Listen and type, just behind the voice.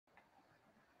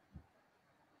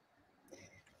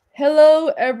Hello,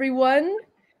 everyone.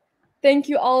 Thank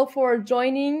you all for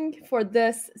joining for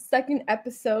this second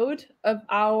episode of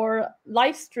our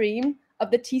live stream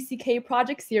of the TCK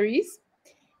project series.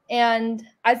 And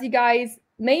as you guys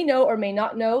may know or may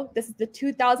not know, this is the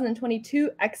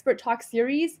 2022 Expert Talk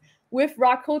series with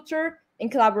Rock Culture in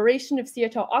collaboration with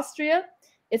Seattle, Austria.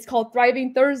 It's called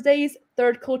Thriving Thursdays,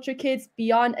 Third Culture Kids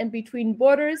Beyond and Between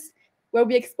Borders, where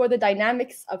we explore the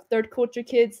dynamics of third culture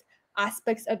kids,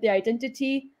 aspects of their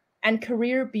identity, and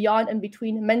career beyond and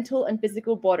between mental and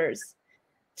physical borders.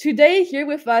 Today, here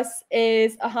with us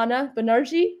is Ahana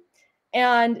Banerjee,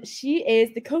 and she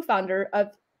is the co-founder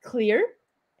of Clear,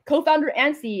 co-founder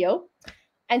and CEO,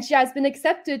 and she has been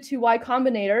accepted to Y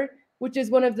Combinator, which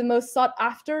is one of the most sought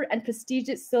after and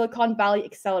prestigious Silicon Valley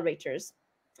accelerators.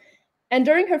 And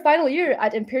during her final year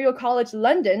at Imperial College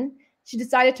London, she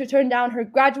decided to turn down her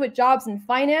graduate jobs in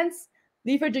finance,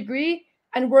 leave her degree,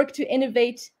 and work to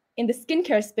innovate in the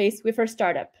skincare space with her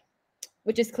startup,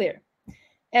 which is Clear.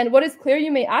 And what is Clear, you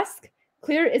may ask?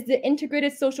 Clear is the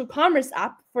integrated social commerce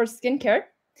app for skincare,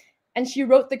 and she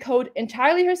wrote the code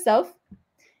entirely herself,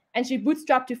 and she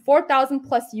bootstrapped to 4,000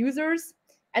 plus users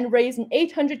and raised an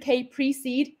 800K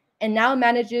pre-seed and now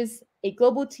manages a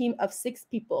global team of 6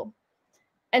 people.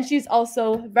 And she's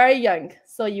also very young,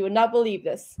 so you would not believe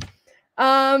this.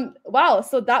 Wow,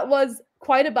 so that was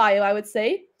quite a bio, I would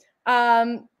say.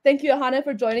 Thank you, Ahana,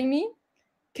 for joining me.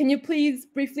 Can you please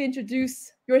briefly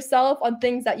introduce yourself on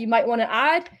things that you might want to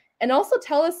add, and also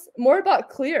tell us more about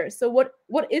Clear? So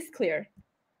what is Clear?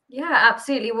 Yeah,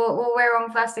 absolutely. Well,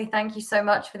 Weirong, firstly, thank you so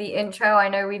much for the intro. I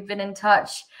know we've been in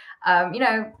touch,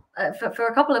 for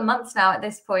a couple of months now at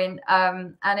this point,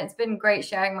 and it's been great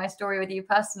sharing my story with you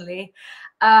personally.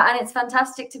 And it's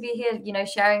fantastic to be here,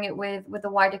 sharing it with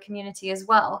the wider community as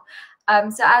well.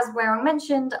 So as Weirong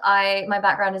mentioned, my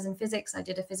background is in physics. I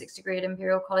did a physics degree at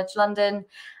Imperial College London.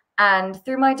 And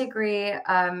through my degree,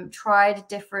 tried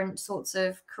different sorts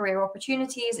of career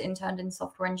opportunities, interned in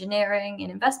software engineering, in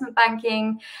investment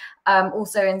banking,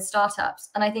 also in startups.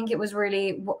 And I think it was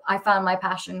really, I found my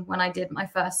passion when I did my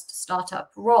first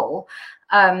startup role.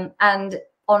 And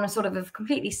on a sort of a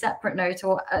completely separate note,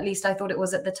 or at least I thought it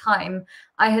was at the time,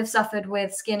 I have suffered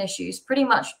with skin issues pretty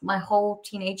much my whole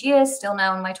teenage years, still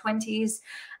now in my 20s.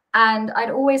 And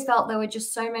I'd always felt there were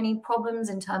just so many problems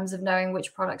in terms of knowing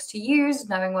which products to use,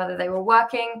 knowing whether they were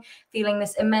working, feeling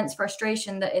this immense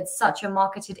frustration that it's such a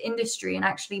marketed industry and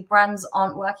actually brands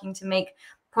aren't working to make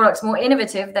products more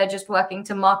innovative. They're just working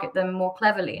to market them more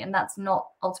cleverly. And that's not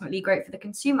ultimately great for the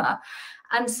consumer.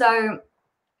 And so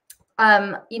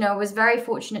was very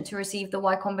fortunate to receive the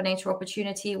Y Combinator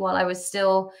opportunity while I was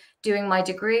still doing my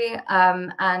degree.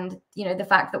 And the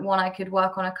fact that one, I could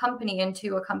work on a company, and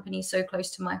two, a company so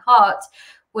close to my heart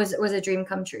was a dream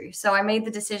come true. So I made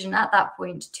the decision at that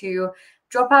point to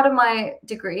drop out of my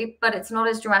degree, but it's not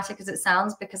as dramatic as it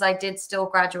sounds, because I did still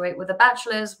graduate with a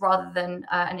bachelor's rather than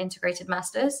an integrated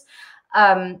master's.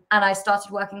 And I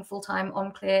started working full-time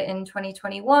on Clear in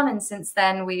 2021. And since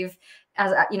then, we've,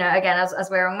 as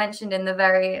Weirong mentioned in the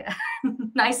very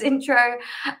nice intro,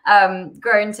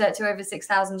 grown to over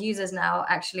 6,000 users now,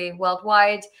 actually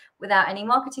worldwide, without any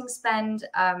marketing spend.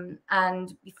 And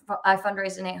I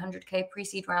fundraised an 800K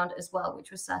pre-seed round as well,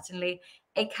 which was certainly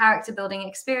a character building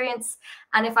experience.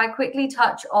 And if I quickly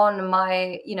touch on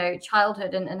my,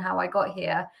 childhood and how I got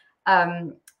here,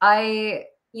 my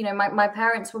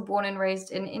parents were born and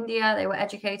raised in India. They were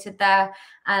educated there.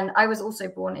 And I was also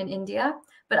born in India.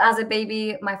 But as a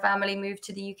baby, my family moved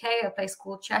to the UK, a place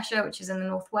called Cheshire, which is in the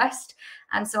northwest.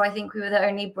 And so I think we were the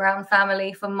only brown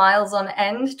family for miles on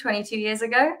end 22 years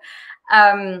ago.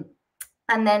 And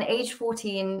then age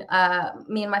 14,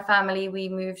 me and my family, we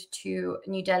moved to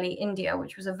New Delhi, India,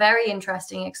 which was a very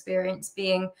interesting experience,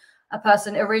 being a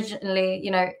person originally,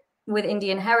 with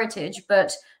Indian heritage,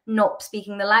 but not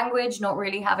speaking the language, not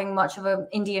really having much of an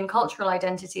Indian cultural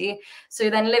identity. So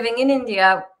then living in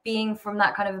India, being from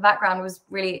that kind of a background, was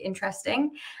really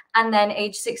interesting. And then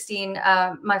age 16,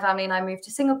 my family and I moved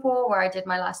to Singapore, where I did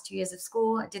my last 2 years of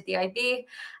school. I did the IB.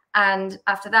 And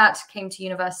after that, came to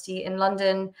university in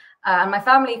London. And my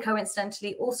family,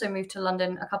 coincidentally, also moved to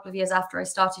London a couple of years after I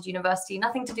started university.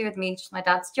 Nothing to do with me, just my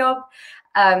dad's job.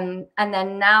 And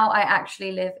then now I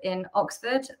actually live in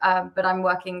Oxford, but I'm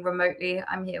working remotely.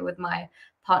 I'm here with my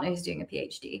partner who's doing a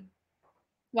PhD.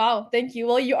 Wow, thank you.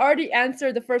 Well, you already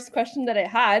answered the first question that I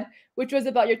had, which was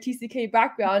about your TCK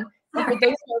background. And for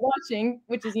those who are watching,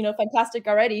 which is, fantastic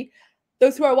already,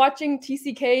 those who are watching,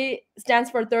 TCK stands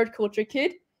for Third Culture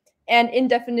Kid. And in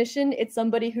definition, it's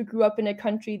somebody who grew up in a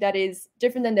country that is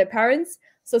different than their parents.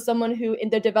 So someone who in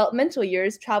their developmental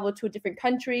years traveled to a different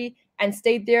country and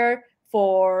stayed there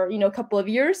for, you know, a couple of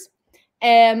years.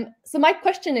 So my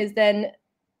question is then,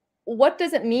 what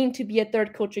does it mean to be a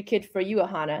third culture kid for you,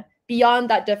 Ahana, beyond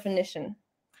that definition?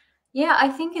 Yeah, I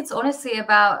think it's honestly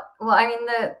about, well, I mean,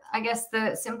 I guess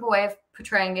the simple way of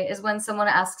portraying it is when someone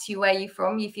asks you where you're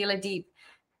from, you feel a deep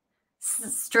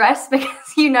stress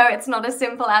because you know it's not a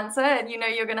simple answer and you know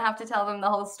you're going to have to tell them the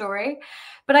whole story.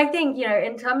 But I think, you know,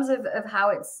 in terms of how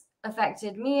it's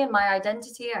affected me and my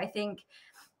identity, I think,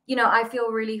 you know, I feel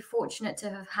really fortunate to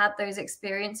have had those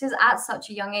experiences at such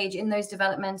a young age in those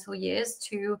developmental years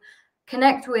to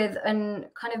connect with and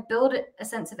kind of build a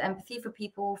sense of empathy for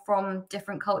people from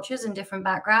different cultures and different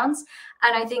backgrounds.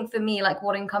 And I think for me, like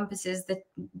what encompasses the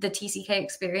TCK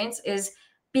experience is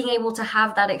being able to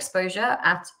have that exposure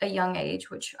at a young age,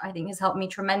 which I think has helped me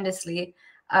tremendously,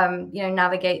 you know,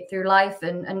 navigate through life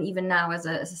and even now as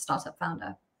a startup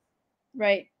founder.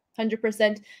 Right,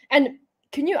 100%. And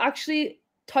can you actually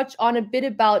touch on a bit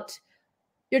about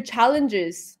your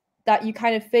challenges that you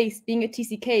kind of face being a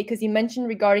TCK? Because you mentioned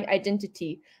regarding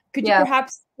identity. Could you Yeah.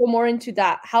 perhaps go more into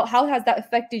that? How has that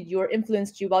affected you or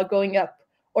influenced you while growing up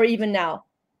or even now?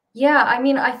 Yeah, I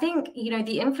mean, I think, you know,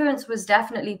 the influence was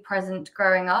definitely present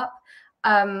growing up.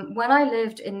 When I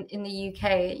lived in the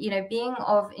UK, you know, being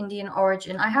of Indian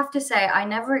origin, I have to say I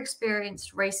never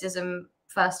experienced racism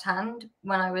firsthand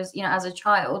when I was, you know, as a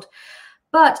child.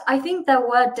 But I think there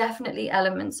were definitely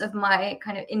elements of my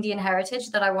kind of Indian heritage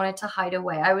that I wanted to hide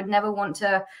away. I would never want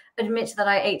to admit that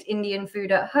I ate Indian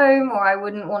food at home, or I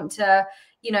wouldn't want to,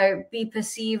 you know, be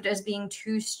perceived as being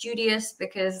too studious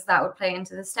because that would play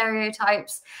into the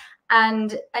stereotypes.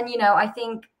 And you know, I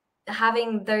think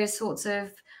having those sorts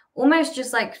of almost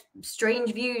just like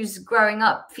strange views growing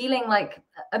up, feeling like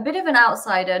a bit of an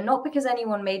outsider, not because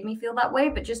anyone made me feel that way,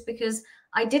 but just because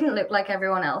I didn't look like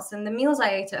everyone else, and the meals I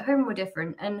ate at home were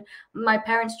different, and my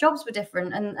parents' jobs were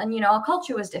different, and you know, our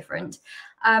culture was different.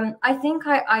 I think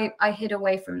I hid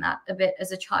away from that a bit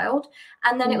as a child,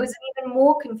 and then it was an even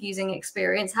more confusing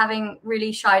experience having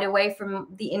really shied away from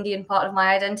the Indian part of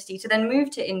my identity to then move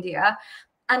to India,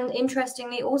 and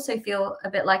interestingly also feel a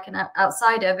bit like an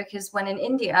outsider because when in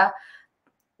India,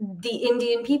 the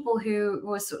Indian people who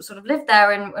was sort of lived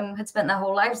there and had spent their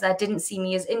whole lives there didn't see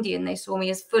me as Indian. They saw me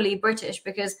as fully British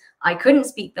because I couldn't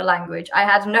speak the language. I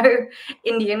had no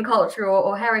Indian culture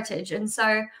or heritage. And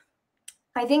so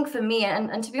I think for me,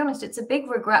 and to be honest, it's a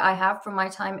big regret I have from my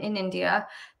time in India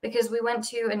because we went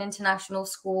to an international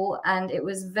school and it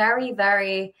was very,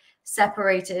 very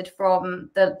separated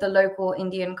from the local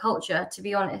Indian culture, to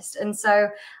be honest. And so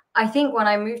I think when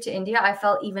I moved to India, I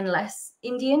felt even less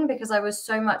Indian because I was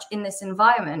so much in this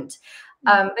environment.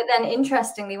 But then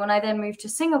interestingly, when I then moved to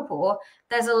Singapore,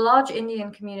 there's a large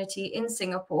Indian community in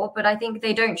Singapore, but I think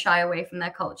they don't shy away from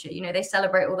their culture. You know, they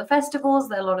celebrate all the festivals.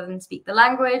 A lot of them speak the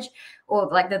language or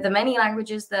like the many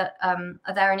languages that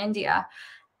are there in India.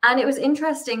 And it was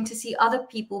interesting to see other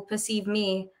people perceive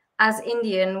me as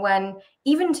Indian when,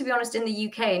 even to be honest, in the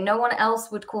UK, no one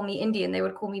else would call me Indian. They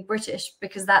would call me British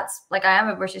because that's like, I am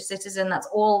a British citizen. That's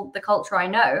all the culture I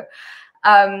know.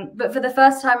 But for the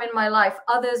first time in my life,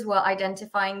 others were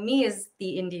identifying me as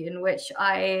the Indian, which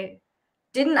I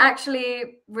didn't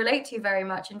actually relate to very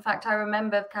much. In fact, I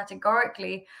remember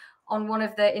categorically on one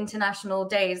of the international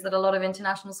days that a lot of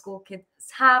international school kids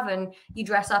have, and you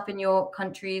dress up in your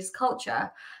country's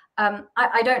culture.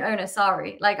 I don't own a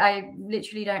sari, like I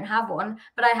literally don't have one,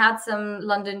 but I had some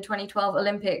London 2012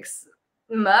 Olympics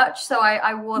merch, so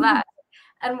I wore that.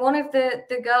 And one of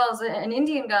the girls, an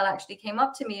Indian girl, actually came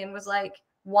up to me and was like,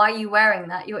 "Why are you wearing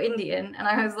that? You're Indian." And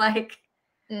I was like,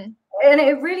 and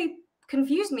it really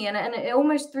confused me, and it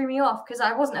almost threw me off because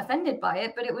I wasn't offended by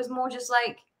it, but it was more just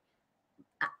like,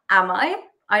 am I?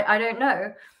 I don't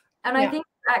know. And I think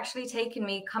it's actually taken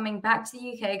me coming back to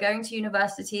the UK, going to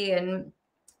university, and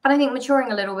I think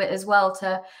maturing a little bit as well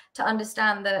to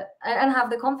understand that and have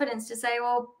the confidence to say,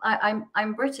 well,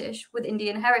 I'm British with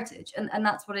Indian heritage, and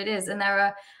that's what it is. And there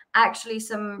are actually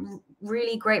some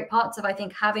really great parts of, I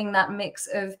think, having that mix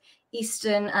of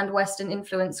Eastern and Western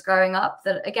influence growing up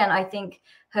that, again, I think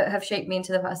have shaped me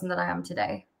into the person that I am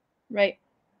today. Right.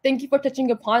 Thank you for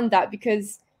touching upon that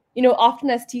because, you know,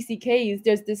 often as TCKs,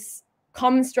 there's this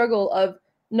common struggle of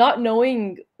not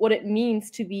knowing what it means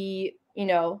to be, you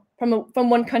know, from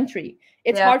one country.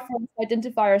 It's hard for us to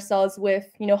identify ourselves with,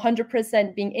 you know,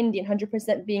 100% being Indian,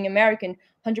 100% being American,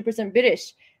 100%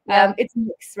 British. It's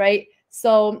mixed, right?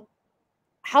 So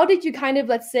how did you kind of,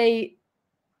 let's say,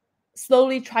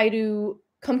 slowly try to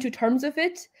come to terms with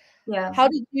it? How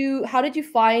did you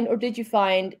find, or did you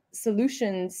find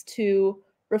solutions to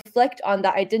reflect on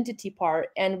that identity part,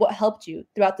 and what helped you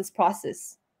throughout this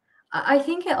process? I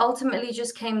think it ultimately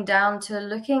just came down to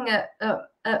looking at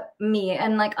me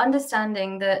and like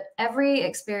understanding that every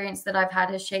experience that I've had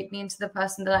has shaped me into the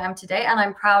person that I am today. And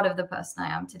I'm proud of the person I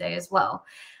am today as well.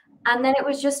 And then it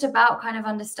was just about kind of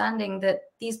understanding that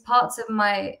these parts of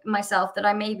myself that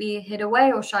I maybe hid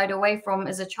away or shied away from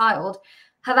as a child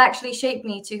have actually shaped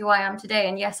me to who I am today.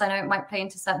 And yes, I know it might play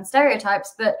into certain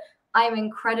stereotypes, but I am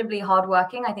incredibly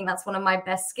hardworking. I think that's one of my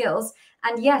best skills.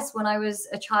 And yes, when I was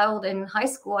a child in high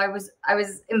school, I was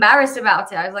embarrassed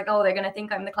about it. I was like, oh, they're going to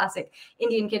think I'm the classic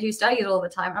Indian kid who studies all the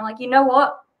time. I'm like, you know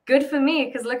what? Good for me,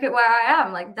 because look at where I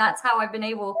am. Like, that's how I've been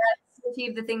able to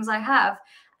achieve the things I have.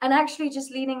 And actually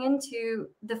just leaning into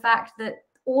the fact that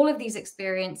all of these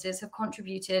experiences have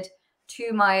contributed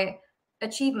to my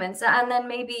achievements. And then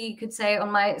maybe you could say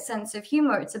on my sense of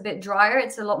humor, it's a bit drier,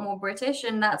 it's a lot more British,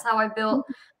 and that's how I built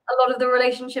a lot of the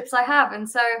relationships I have. And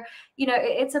so, you know,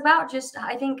 it's about just,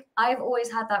 I think I've always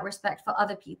had that respect for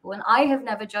other people, and I have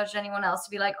never judged anyone else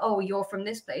to be like, oh, you're from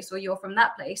this place or you're from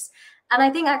that place. And I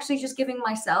think actually just giving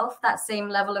myself that same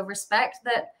level of respect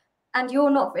that, and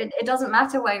you're not, it doesn't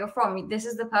matter where you're from. This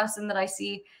is the person that I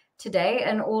see today,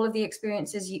 and all of the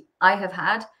experiences I have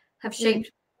had have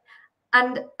shaped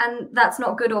and that's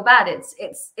not good or bad.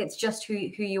 It's just who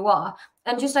you are.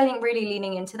 And just, I think, really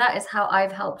leaning into that is how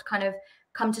I've helped kind of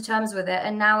come to terms with it.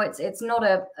 And now it's not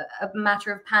a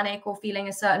matter of panic or feeling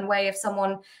a certain way if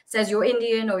someone says you're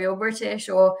Indian or you're British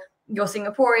or you're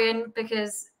Singaporean,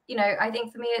 because, you know, I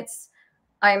think for me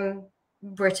I'm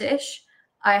British,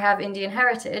 I have Indian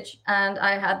heritage, and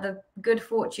I had the good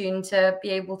fortune to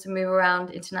be able to move around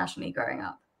internationally growing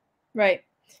up. Right.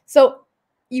 So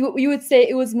you would say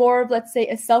it was more of, let's say,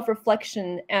 a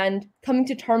self-reflection and coming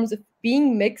to terms with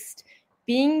being mixed,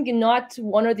 being not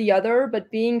one or the other, but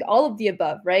being all of the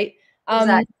above, right?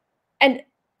 Exactly. And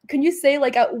can you say,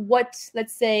 like, at what,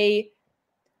 let's say,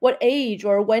 what age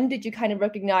or when did you kind of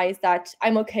recognize that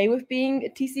I'm okay with being a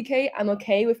TCK, I'm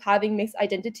okay with having mixed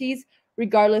identities,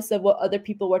 regardless of what other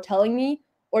people were telling me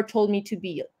or told me to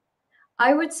be?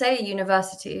 I would say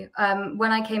university.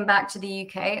 When I came back to the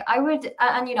UK, I would,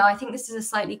 and you know, I think this is a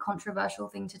slightly controversial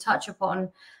thing to touch upon,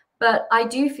 but I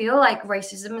do feel like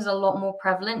racism is a lot more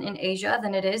prevalent in Asia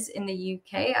than it is in the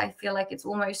UK. I feel like it's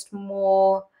almost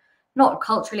more, not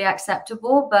culturally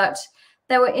acceptable, but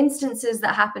there were instances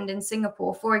that happened in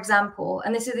Singapore, for example,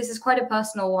 and this is quite a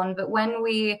personal one, but when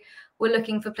we were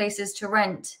looking for places to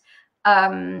rent,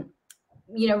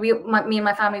 you know, me and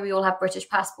my family, we all have British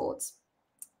passports.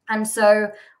 And so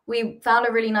we found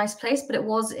a really nice place, but it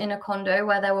was in a condo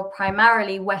where there were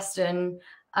primarily Western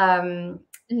expats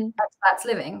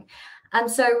living. And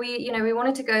so we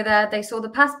wanted to go there. They saw the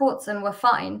passports and were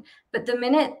fine. But the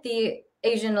minute the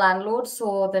Asian landlord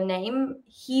saw the name,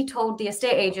 he told the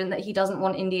estate agent that he doesn't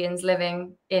want Indians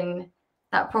living in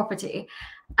that property.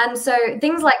 And so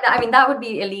things like that, I mean, that would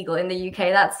be illegal in the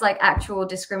UK. That's like actual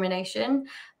discrimination.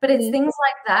 But it's things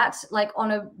like that, like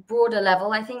on a broader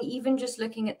level. I think even just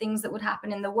looking at things that would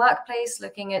happen in the workplace,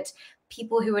 looking at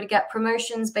people who would get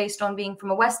promotions based on being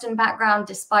from a Western background,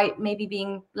 despite maybe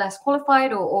being less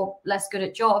qualified or less good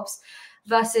at jobs,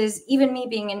 versus even me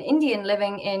being an Indian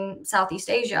living in Southeast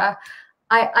Asia.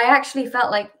 I actually felt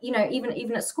like, you know,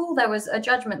 even at school, there was a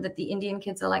judgment that the Indian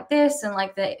kids are like this and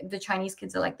like the Chinese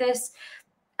kids are like this.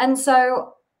 And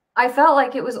so I felt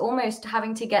like it was almost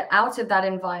having to get out of that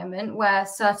environment where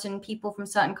certain people from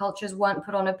certain cultures weren't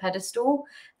put on a pedestal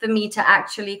for me to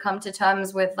actually come to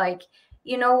terms with, like,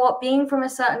 you know what, being from a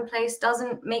certain place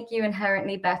doesn't make you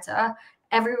inherently better.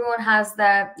 Everyone has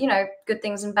their, you know, good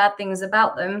things and bad things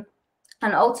about them.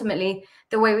 And ultimately,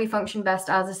 the way we function best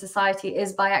as a society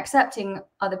is by accepting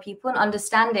other people and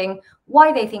understanding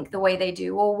why they think the way they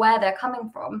do or where they're coming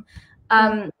from.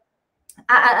 And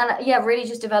yeah, really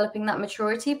just developing that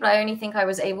maturity. But I only think I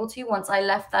was able to once I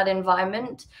left that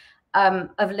environment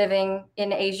of living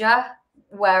in Asia,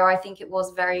 where I think it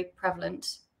was very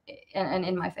prevalent and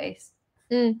in my face.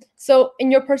 So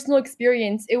in your personal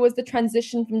experience, it was the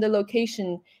transition from the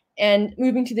location and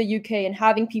moving to the UK and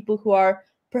having people who are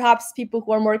perhaps people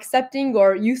who are more accepting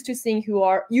or used to seeing who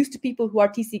are used to people who are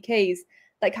TCKs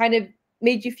that kind of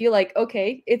made you feel like,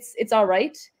 okay, it's all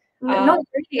right. Not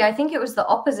really. I think it was the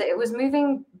opposite. It was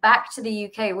moving back to the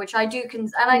UK, which I do,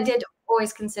 and I did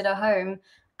always consider home,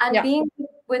 and being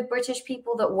with British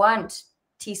people that weren't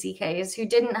TCKs, who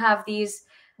didn't have these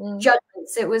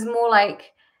judgments. It was more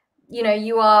like, you know,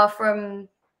 you are from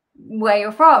where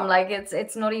you're from. Like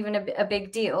it's not even a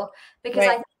big deal, because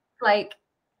I think, like,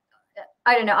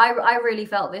 I don't know, I really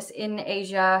felt this in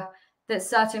Asia, that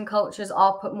certain cultures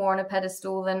are put more on a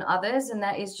pedestal than others, and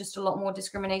there is just a lot more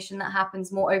discrimination that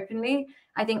happens more openly.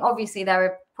 I think obviously there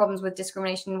are problems with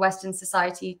discrimination in Western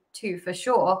society too, for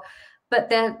sure, but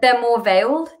they're more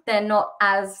veiled. They're not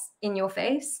as in your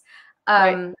face.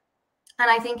 Right. And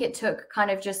I think it took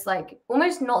kind of just like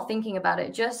almost not thinking about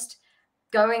it, just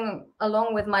going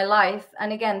along with my life.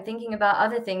 And again, thinking about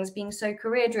other things, being so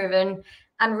career driven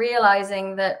and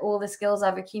realizing that all the skills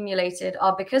I've accumulated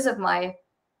are because of my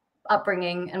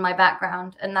upbringing and my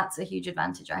background. And that's a huge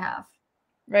advantage I have.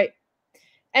 Right.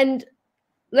 And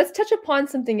let's touch upon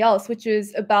something else, which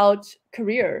is about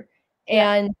career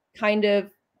and kind of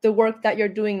the work that you're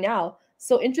doing now.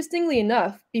 So interestingly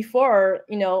enough, before,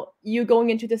 you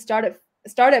going into the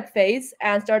startup phase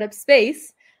and startup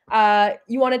space,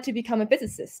 you wanted to become a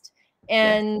physicist.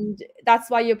 And that's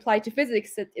why you applied to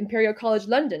physics at Imperial College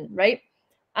London, right?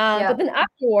 But then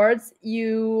afterwards,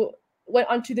 you went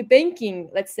onto the banking,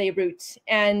 let's say, route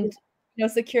and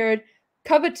secured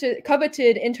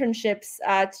coveted internships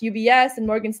at UBS and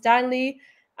Morgan Stanley.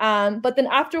 But then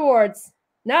afterwards,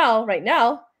 right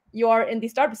now, you are in the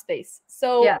startup space.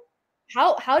 So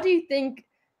how do you think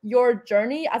your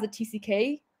journey as a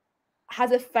TCK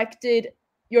has affected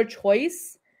your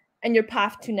choice and your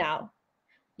path to now?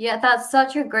 Yeah, that's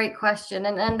such a great question,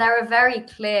 and there are very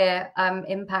clear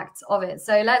impacts of it.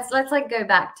 So let's like go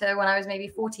back to when I was maybe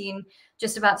 14,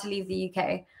 just about to leave the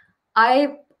UK.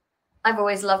 I've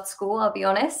always loved school, I'll be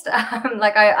honest.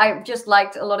 Like I just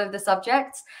liked a lot of the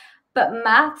subjects, but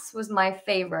maths was my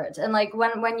favorite. And like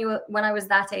when I was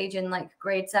that age in like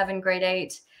grade 7, grade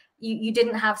 8, you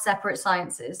didn't have separate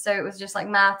sciences. So it was just like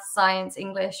maths, science,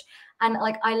 English. And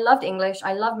like I loved English,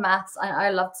 I loved maths, I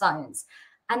loved science.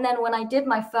 And then when I did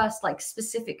my first like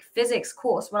specific physics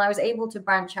course, when I was able to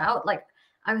branch out, like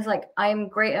I was like, I'm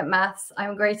great at maths.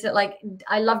 I'm great at like,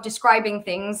 I love describing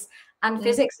things. And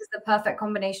physics is the perfect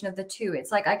combination of the two.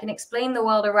 It's like I can explain the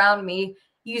world around me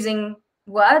using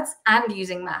words and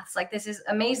using maths. Like this is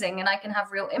amazing. And I can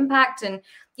have real impact and,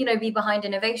 be behind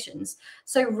innovations.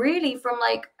 So really from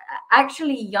like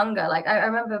actually younger, like I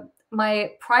remember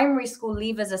my primary school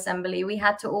leavers assembly, we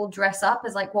had to all dress up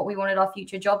as like what we wanted our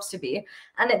future jobs to be.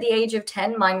 And at the age of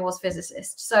 10, mine was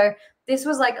physicist. So this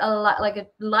was like a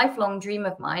lifelong dream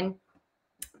of mine.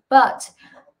 But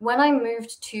when I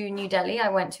moved to New Delhi, I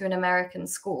went to an American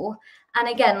school. And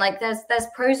again, like there's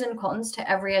pros and cons to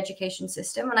every education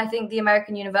system. And I think the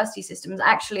American university system is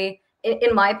actually,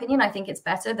 in my opinion, I think it's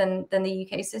better than the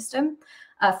UK system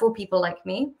for people like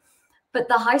me. But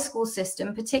the high school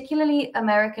system, particularly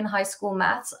American high school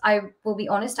maths, I will be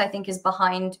honest, I think is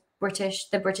behind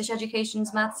the British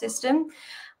education's math system,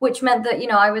 which meant that,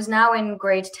 I was now in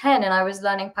grade 10 and I was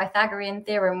learning Pythagorean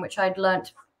theorem, which I'd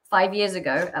learnt 5 years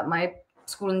ago at my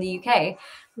school in the UK.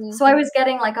 So I was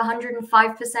getting like 105%,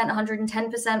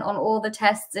 110% on all the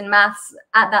tests in maths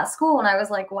at that school. And I was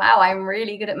like, wow, I'm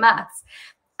really good at maths.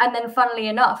 And then funnily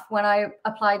enough, when I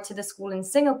applied to the school in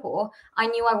Singapore, I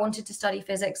knew I wanted to study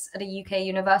physics at a UK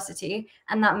university.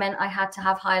 And that meant I had to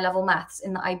have high level maths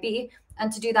in the IB.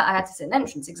 And to do that, I had to sit an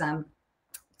entrance exam.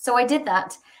 So I did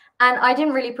that. And I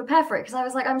didn't really prepare for it because I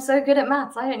was like, I'm so good at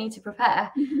maths. I don't need to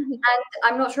prepare. And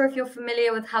I'm not sure if you're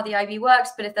familiar with how the IB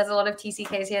works, but if there's a lot of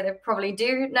TCKs here, they probably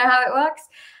do know how it works.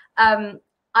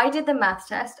 I did the math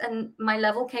test and my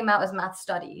level came out as math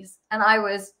studies. And I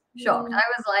was shocked. I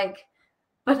was like,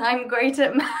 but I'm great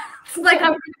at maths. Like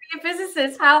I'm going to be a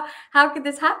physicist. How could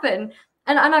this happen?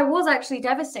 And I was actually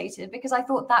devastated because I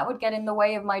thought that would get in the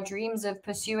way of my dreams of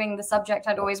pursuing the subject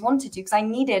I'd always wanted to, because I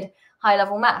needed high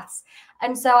level maths.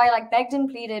 And so I like begged and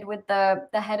pleaded with the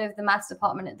head of the maths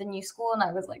department at the new school. And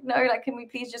I was like, no, like, can we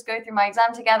please just go through my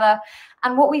exam together?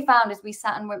 And what we found is we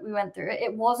sat and we went through it.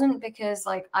 It wasn't because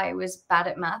like I was bad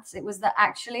at maths. It was that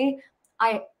actually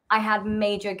I had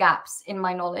major gaps in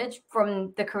my knowledge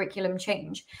from the curriculum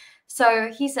change.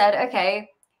 So he said, okay,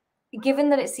 given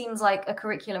that it seems like a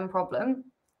curriculum problem,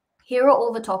 here are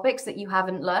all the topics that you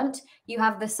haven't learnt. You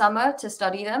have the summer to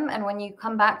study them. And when you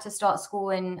come back to start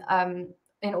school in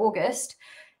August,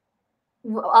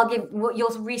 you'll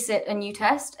resit a new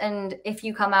test. And if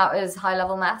you come out as high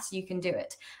level maths, you can do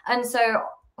it. And so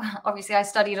obviously I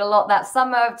studied a lot that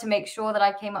summer to make sure that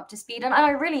I came up to speed. And I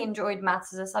really enjoyed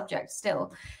maths as a subject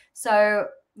still. So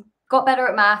got better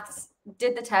at maths,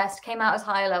 did the test, came out as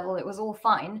higher level. It was all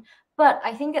fine. But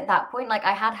I think at that point, like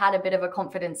I had a bit of a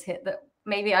confidence hit that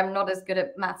maybe I'm not as good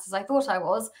at maths as I thought I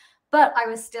was, but I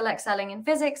was still excelling in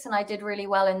physics and I did really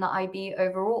well in the IB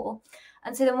overall.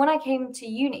 And so then when I came to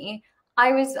uni,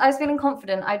 I was feeling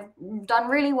confident. I'd done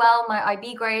really well, my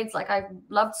IB grades, like I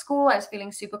loved school. I was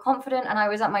feeling super confident and I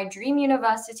was at my dream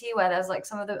university where there's like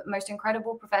some of the most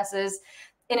incredible professors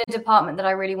in a department that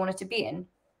I really wanted to be in.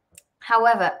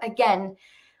 However, again,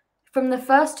 from the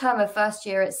first term of first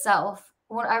year itself,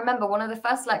 I remember one of the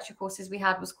first lecture courses we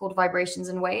had was called Vibrations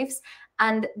and Waves.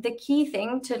 And the key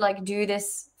thing to like do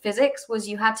this physics was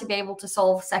you had to be able to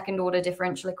solve second order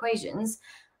differential equations.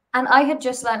 And I had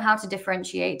just learned how to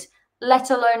differentiate, let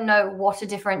alone know what a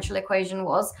differential equation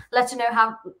was, let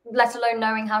alone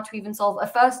knowing how to even solve a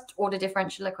first order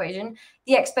differential equation.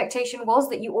 The expectation was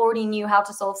that you already knew how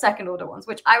to solve second order ones,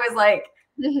 which I was like,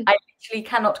 I literally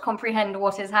cannot comprehend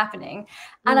what is happening.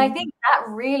 And I think that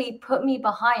really put me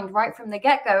behind right from the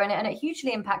get-go. And it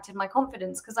hugely impacted my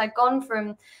confidence, because I'd gone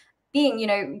from being, you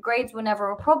know, grades were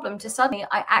never a problem to suddenly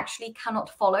I actually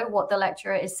cannot follow what the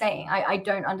lecturer is saying. I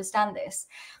don't understand this.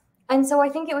 And so I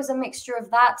think it was a mixture of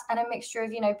that and a mixture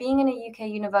of, you know, being in a UK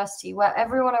university where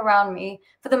everyone around me,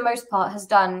 for the most part, has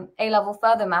done A-level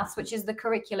further maths, which is the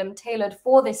curriculum tailored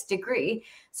for this degree.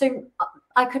 So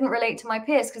I couldn't relate to my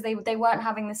peers because they weren't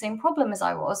having the same problem as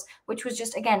I was, which was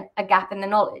just, again, a gap in the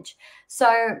knowledge.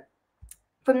 So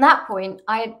from that point,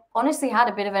 I honestly had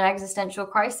a bit of an existential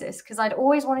crisis, because I'd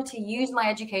always wanted to use my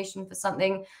education for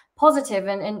something positive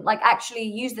and like actually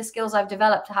use the skills I've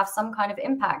developed to have some kind of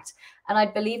impact. And I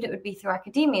believed it would be through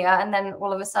academia. And then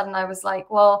all of a sudden I was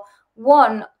like, well,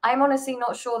 one, I'm honestly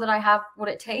not sure that I have what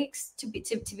it takes to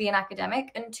be an academic.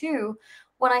 And two,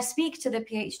 when I speak to the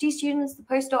PhD students, the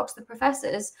postdocs, the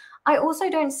professors, I also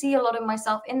don't see a lot of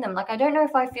myself in them. Like, I don't know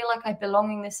if I feel like I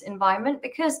belong in this environment,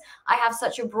 because I have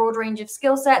such a broad range of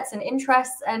skill sets and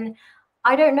interests. And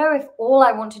I don't know if all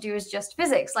I want to do is just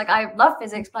physics. Like, I love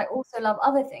physics, but I also love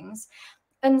other things.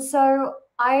 And so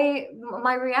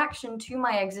my reaction to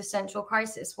my existential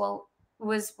crisis, was,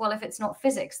 if it's not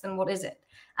physics, then what is it?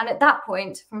 And at that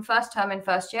point, from first term in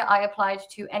first year, I applied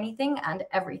to anything and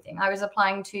everything. I was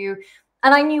applying to,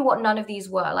 and I knew what none of these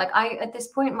were. Like, at this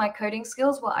point, my coding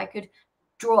skills were, I could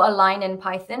draw a line in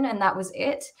Python and that was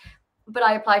it. But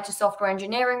I applied to software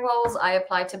engineering roles. I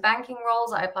applied to banking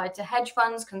roles. I applied to hedge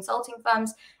funds, consulting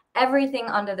firms, everything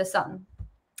under the sun.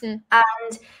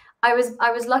 And I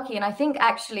was lucky. And I think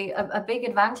actually a big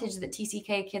advantage that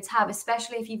TCK kids have,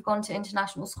 especially if you've gone to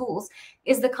international schools,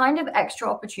 is the kind of extra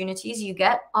opportunities you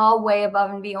get are way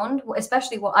above and beyond,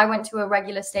 especially what I went to a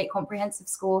regular state comprehensive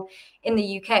school in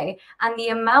the UK. And the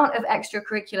amount of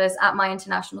extracurriculars at my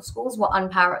international schools were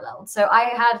unparalleled. So I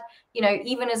had, you know,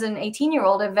 even as an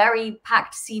 18-year-old, a very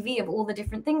packed CV of all the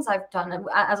different things I've done,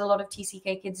 as a lot of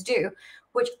TCK kids do,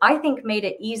 which I think made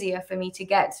it easier for me to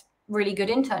get really good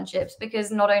internships,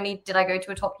 because not only did I go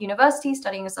to a top university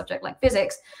studying a subject like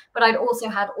physics, but I'd also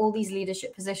had all these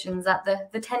leadership positions at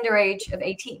the tender age of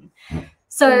 18.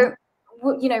 So,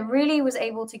 you know, really was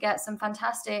able to get some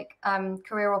fantastic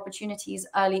career opportunities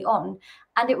early on.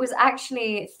 And it was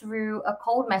actually through a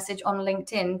cold message on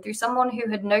LinkedIn, through someone who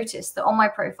had noticed that on my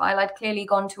profile, I'd clearly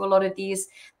gone to a lot of these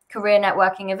career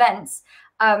networking events.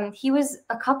 He was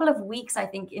a couple of weeks, I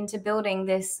think, into building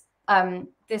this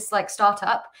like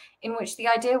startup, in which the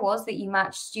idea was that you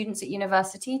match students at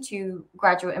university to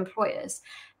graduate employers.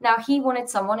 Now, he wanted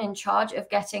someone in charge of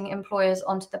getting employers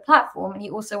onto the platform, and he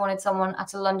also wanted someone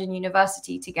at a London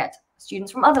university to get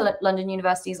students from other London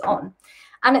universities on.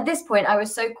 And at this point, I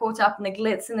was so caught up in the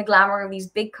glitz and the glamour of these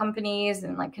big companies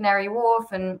and like Canary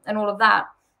Wharf and all of that,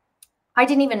 I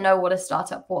didn't even know what a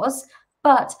startup was.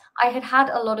 But I had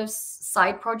a lot of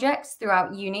side projects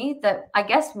throughout uni that I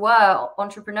guess were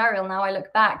entrepreneurial. Now I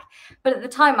look back, but at the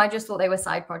time I just thought they were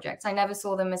side projects. I never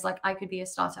saw them as like I could be a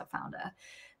startup founder.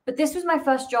 But this was my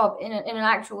first job in an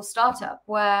actual startup,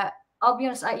 where I'll be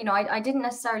honest, I didn't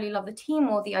necessarily love the team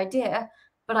or the idea,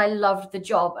 but I loved the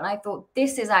job. And I thought,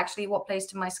 this is actually what plays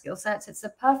to my skill sets. It's a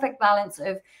perfect balance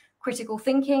of critical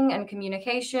thinking and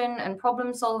communication and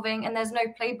problem solving. And there's no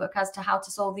playbook as to how to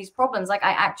solve these problems. Like,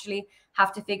 I actually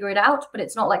have to figure it out, but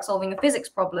it's not like solving a physics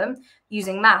problem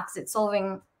using maths. It's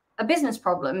solving a business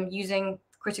problem using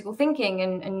critical thinking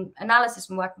and analysis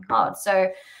and working hard.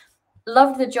 So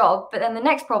loved the job. But then the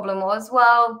next problem was,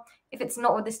 well, if it's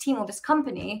not with this team or this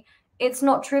company, it's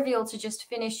not trivial to just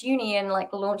finish uni and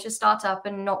like launch a startup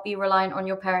and not be reliant on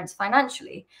your parents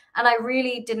financially. And I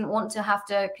really didn't want to have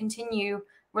to continue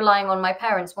relying on my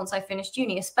parents once I finished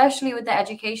uni, especially with the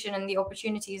education and the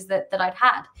opportunities that I'd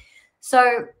had.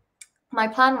 So my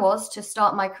plan was to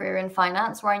start my career in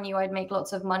finance, where I knew I'd make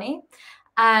lots of money.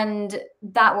 And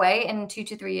that way, in 2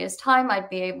 to 3 years' time, I'd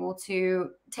be able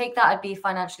to take that, I'd be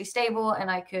financially stable,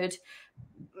 and I could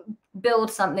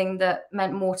build something that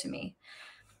meant more to me.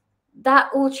 That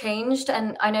all changed.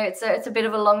 And I know it's a bit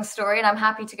of a long story, and I'm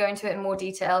happy to go into it in more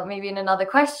detail, maybe in another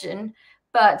question.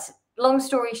 But long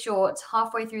story short,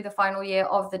 halfway through the final year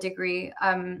of the degree,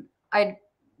 I'd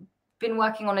been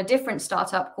working on a different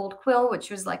startup called Quill, which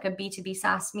was like a B2B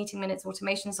SaaS meeting minutes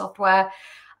automation software.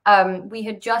 We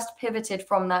had just pivoted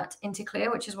from that into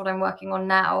Clear, which is what I'm working on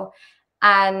now.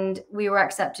 And we were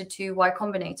accepted to Y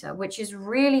Combinator, which is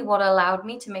really what allowed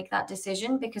me to make that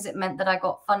decision, because it meant that I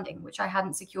got funding, which I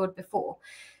hadn't secured before.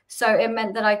 So it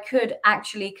meant that I could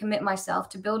actually commit myself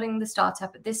to building the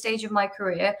startup at this stage of my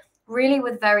career, really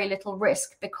with very little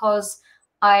risk, because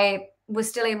I was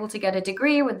still able to get a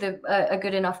degree with a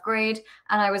good enough grade,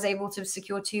 and I was able to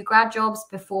secure 2 grad jobs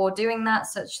before doing that,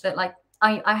 such that like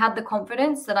I had the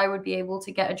confidence that I would be able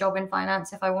to get a job in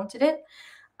finance if I wanted it.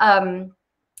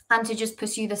 And to just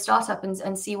pursue the startup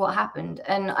and see what happened.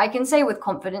 And I can say with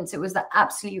confidence, it was the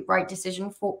absolute right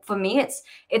decision for me.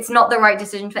 It's not the right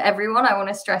decision for everyone. I want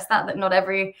to stress that not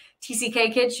every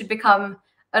TCK kid should become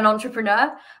an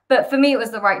entrepreneur, but for me, it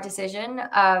was the right decision.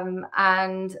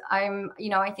 And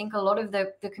I think a lot of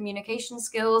the communication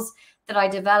skills that I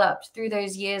developed through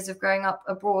those years of growing up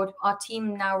abroad, our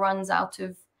team now runs out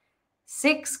of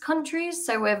 6 countries.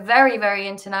 So we're very, very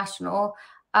international.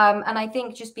 And I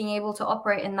think just being able to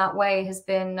operate in that way has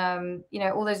been,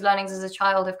 all those learnings as a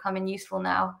child have come in useful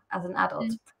now as an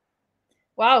adult.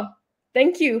 Wow.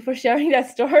 Thank you for sharing that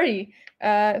story.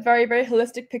 Very, very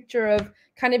holistic picture of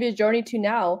kind of your journey to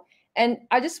now. And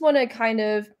I just want to kind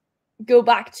of go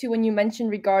back to when you mentioned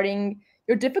regarding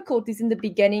your difficulties in the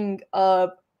beginning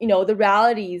of, the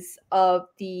realities of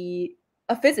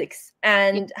physics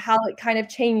and how it kind of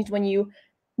changed when you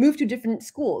moved to different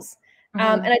schools.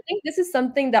 And I think this is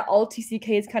something that all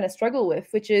TCKs kind of struggle with,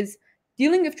 which is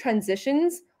dealing with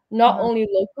transitions, not only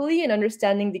locally and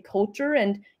understanding the culture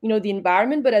and, the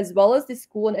environment, but as well as the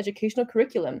school and educational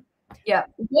curriculum. Yeah.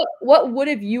 What would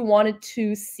have you wanted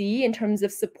to see in terms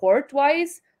of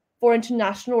support-wise for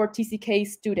international or TCK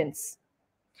students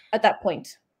at that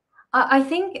point? I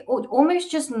think almost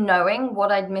just knowing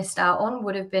what I'd missed out on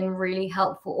would have been really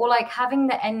helpful, or like having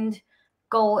the end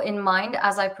goal in mind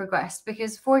as I progressed.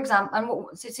 Because, for example,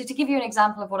 so to give you an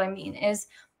example of what I mean is,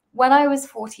 when I was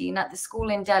 14 at the school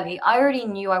in Delhi, I already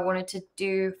knew I wanted to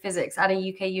do physics at a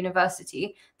UK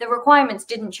university. The requirements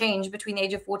didn't change between the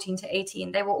age of 14 to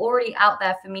 18. They were already out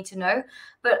there for me to know.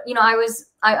 But, I was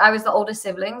the older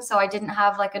sibling, so I didn't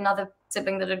have like another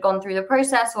sibling that had gone through the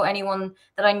process or anyone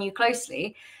that I knew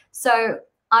closely. So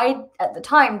I, at the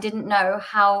time, didn't know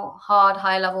how hard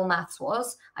high level maths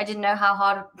was. I didn't know how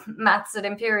hard maths at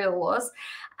Imperial was.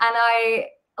 And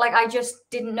I just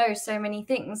didn't know so many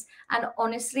things. And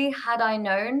honestly, had I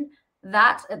known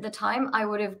that at the time, I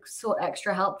would have sought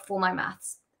extra help for my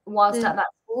maths whilst at that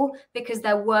school, because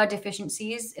there were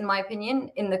deficiencies, in my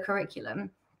opinion, in the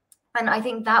curriculum. And I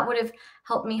think that would have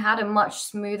helped me had a much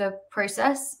smoother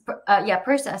process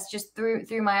just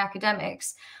through my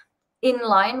academics, in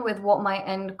line with what my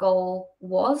end goal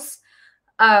was.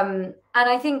 And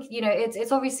I think,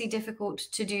 it's obviously difficult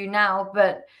to do now,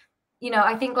 but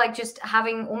I think like just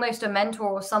having almost a mentor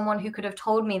or someone who could have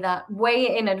told me that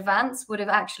way in advance would have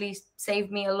actually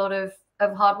saved me a lot of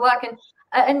hard work.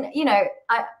 And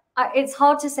it's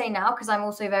hard to say now, because I'm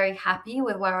also very happy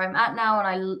with where I'm at now,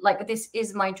 and this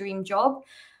is my dream job.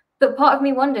 But part of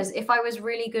me wonders, if I was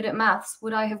really good at maths,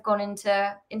 would I have gone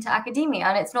into academia?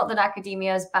 And it's not that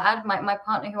academia is bad. My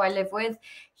partner, who I live with,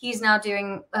 he's now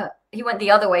doing, he went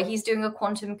the other way. He's doing a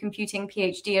quantum computing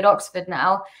PhD at Oxford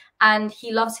now, and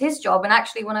he loves his job. And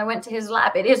actually, when I went to his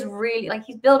lab, it is really like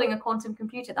he's building a quantum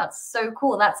computer. That's so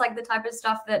cool. That's like the type of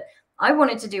stuff that I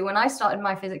wanted to do when I started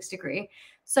my physics degree.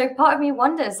 So part of me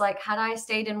wonders, like, had I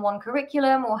stayed in one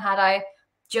curriculum, or had I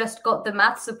just got the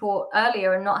math support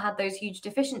earlier and not had those huge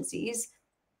deficiencies,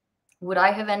 would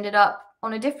I have ended up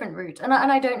on a different route? And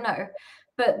I don't know.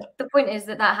 But the point is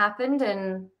that happened,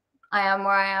 and I am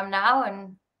where I am now,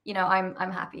 and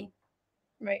I'm happy.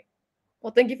 Right.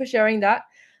 Well, thank you for sharing that.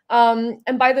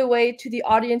 And by the way, to the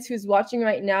audience who's watching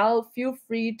right now, feel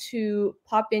free to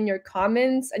pop in your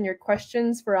comments and your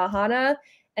questions for Ahana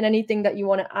and anything that you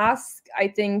want to ask. I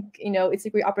think, it's a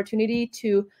great opportunity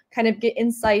to kind of get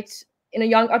insight in a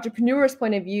young entrepreneur's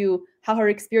point of view, how her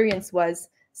experience was.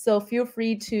 So feel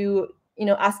free to,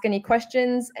 ask any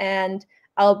questions, and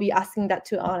I'll be asking that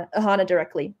to Ahana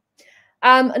directly.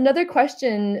 Another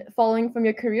question following from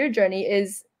your career journey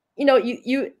is,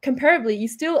 you comparably, you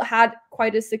still had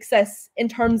quite a success in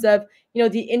terms of,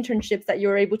 the internships that you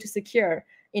were able to secure,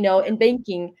 in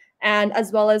banking, and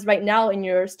as well as right now in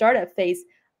your startup phase.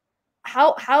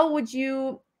 How would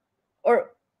you,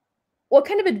 or what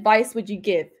kind of advice would you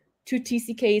give to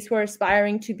TCKs who are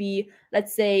aspiring to be,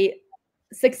 let's say,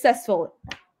 successful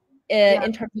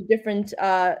in terms of different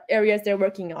areas they're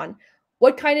working on?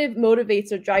 What kind of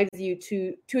motivates or drives you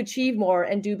to achieve more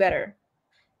and do better?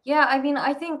 Yeah, I mean,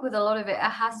 I think with a lot of it, it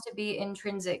has to be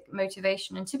intrinsic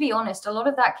motivation. And to be honest, a lot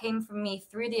of that came from me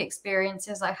through the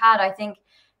experiences I had. I think,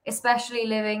 especially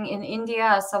living in India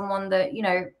as someone that, you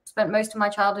know, spent most of my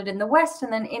childhood in the West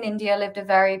and then in India lived a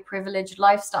very privileged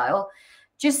lifestyle,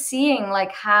 just seeing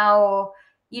like how,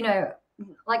 you know,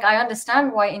 like I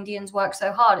understand why Indians work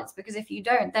so hard. It's because if you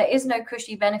don't, there is no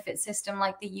cushy benefit system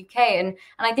like the UK. And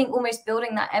I think almost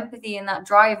building that empathy and that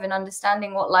drive and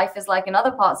understanding what life is like in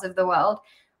other parts of the world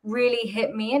really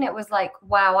hit me. And it was like,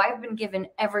 wow, I've been given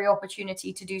every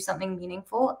opportunity to do something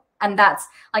meaningful. And that's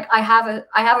like I have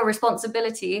a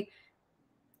responsibility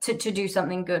to do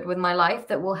something good with my life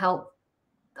that will help,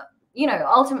 you know,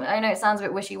 ultimately, I know it sounds a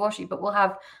bit wishy-washy, but will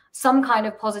have some kind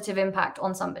of positive impact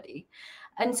on somebody.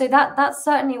 And so that's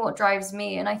certainly what drives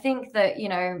me. And I think that, you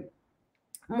know,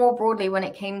 more broadly, when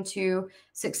it came to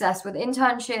success with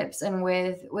internships and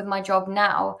with my job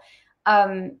now,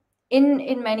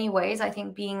 in many ways, I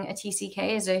think being a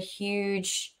TCK is a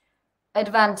huge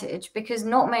advantage because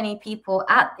not many people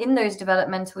in those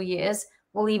developmental years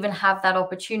will even have that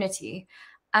opportunity.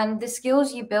 And the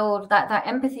skills you build, that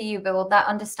empathy you build, that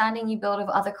understanding you build of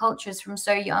other cultures from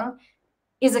so young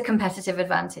is a competitive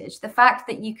advantage. The fact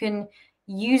that you can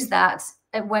use that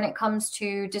when it comes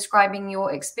to describing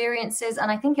your experiences,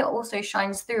 and I think it also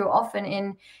shines through often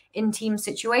in team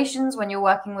situations when you're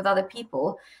working with other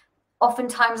people.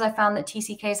 Oftentimes I found that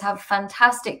TCKs have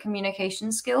fantastic communication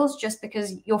skills just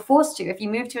because you're forced to. If you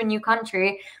move to a new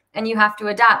country and you have to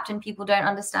adapt and people don't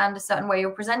understand a certain way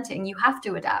you're presenting, you have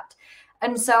to adapt.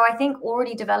 And so I think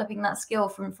already developing that skill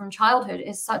from childhood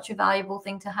is such a valuable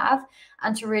thing to have,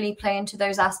 and to really play into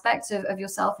those aspects of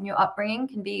yourself and your upbringing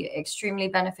can be extremely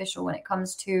beneficial when it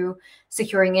comes to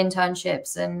securing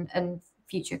internships and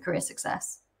future career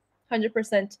success.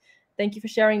 100%. Thank you for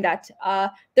sharing that.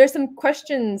 There's some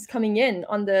questions coming in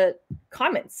on the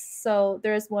comments. So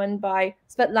there's one by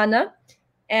Svetlana,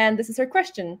 and this is her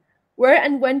question. Where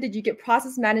and when did you get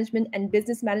process management and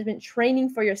business management training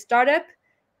for your startup?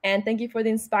 And thank you for the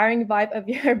inspiring vibe of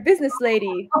your business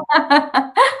lady.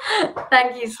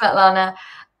 Thank you, Svetlana.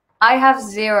 I have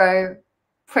zero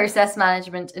process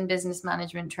management and business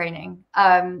management training.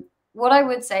 What I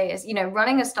would say is, you know,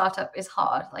 running a startup is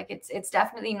hard. Like it's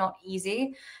definitely not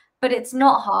easy, but it's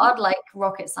not hard like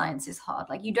rocket science is hard.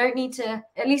 Like you don't need to,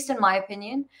 at least in my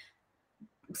opinion,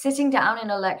 sitting down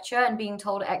in a lecture and being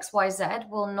told XYZ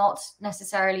will not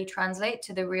necessarily translate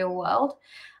to the real world.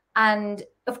 And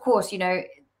of course, you know,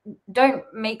 don't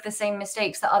make the same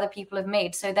mistakes that other people have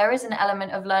made. So there is an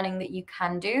element of learning that you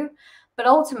can do. But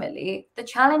ultimately, the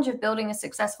challenge of building a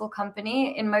successful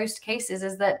company in most cases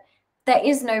is that there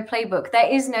is no playbook. There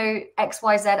is no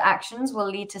XYZ actions will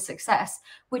lead to success,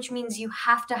 which means you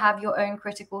have to have your own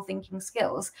critical thinking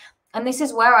skills. And this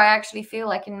is where I actually feel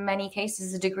like in many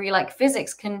cases, a degree like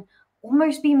physics can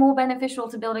almost be more beneficial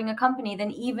to building a company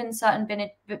than even certain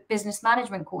business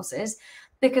management courses,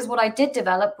 because what I did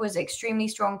develop was extremely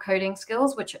strong coding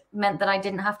skills, which meant that I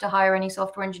didn't have to hire any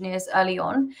software engineers early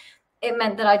on. It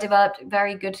meant that I developed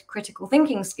very good critical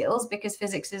thinking skills because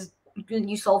physics is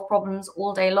you solve problems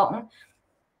all day long.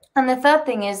 And the third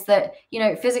thing is that, you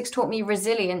know, physics taught me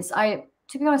resilience. I,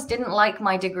 to be honest, didn't like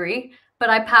my degree, but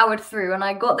I powered through and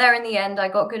I got there in the end. I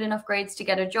got good enough grades to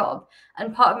get a job.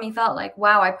 And part of me felt like,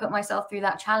 wow, I put myself through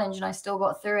that challenge and I still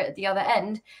got through it at the other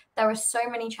end. There are so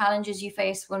many challenges you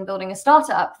face when building a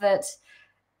startup that,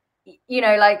 you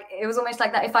know, like it was almost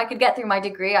like that. If I could get through my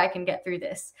degree, I can get through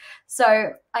this.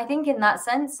 So I think in that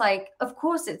sense, like, of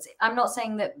course, I'm not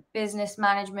saying that business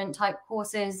management type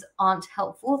courses aren't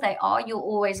helpful. They are. You'll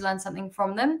always learn something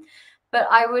from them. But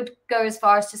I would go as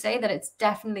far as to say that it's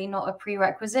definitely not a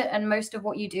prerequisite. And most of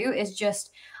what you do is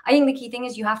just, I think the key thing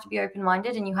is you have to be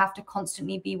open-minded and you have to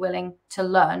constantly be willing to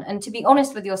learn and to be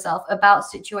honest with yourself about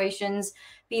situations,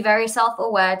 be very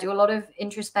self-aware, do a lot of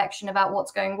introspection about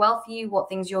what's going well for you, what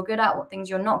things you're good at, what things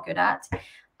you're not good at.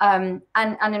 And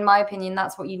in my opinion,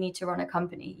 that's what you need to run a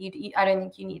company. I don't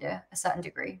think you need a certain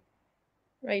degree.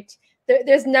 Right.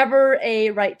 There's never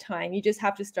a right time. You just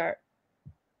have to start.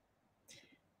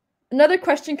 Another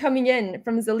question coming in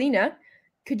from Zelina.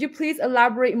 Could you please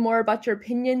elaborate more about your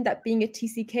opinion that being a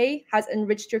TCK has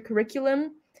enriched your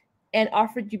curriculum and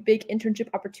offered you big internship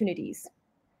opportunities?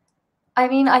 I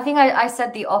mean, I think I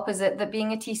said the opposite, that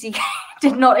being a TCK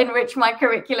did not enrich my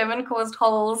curriculum and caused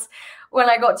holes when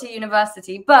I got to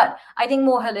university. But I think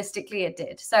more holistically it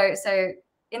did. So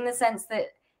in the sense that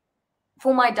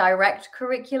for my direct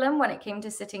curriculum, when it came to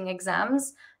sitting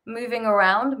exams, moving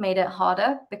around made it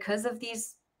harder because of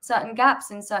these certain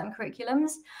gaps in certain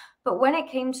curriculums. But when it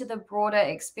came to the broader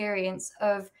experience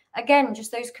of, again,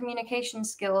 just those communication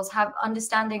skills, have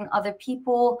understanding other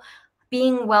people,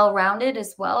 being well-rounded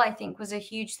as well, I think, was a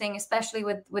huge thing, especially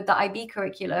with the IB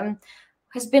curriculum,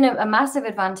 has been a massive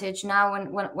advantage now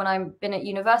when I've been at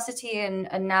university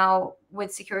and now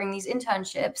with securing these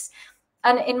internships.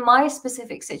 And in my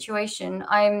specific situation,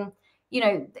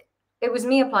 it was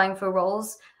me applying for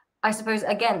roles. I suppose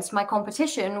against my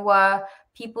competition were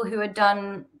people who had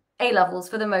done A levels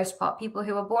for the most part, people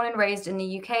who were born and raised in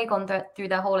the UK, gone through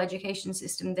their whole education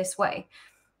system this way.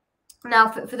 Now,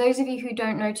 for those of you who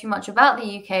don't know too much about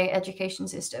the UK education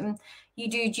system, you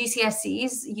do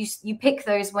GCSEs. You pick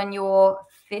those when you're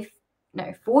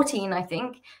 14, I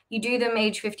think. You do them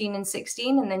age 15 and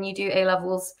 16, and then you do A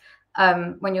levels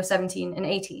when you're 17 and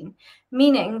 18,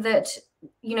 meaning that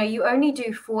you only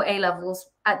do 4 A levels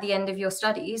at the end of your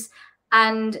studies,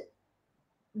 and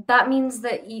that means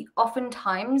that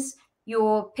oftentimes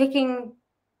you're picking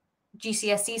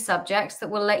GCSE subjects that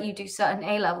will let you do certain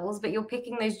A levels, but you're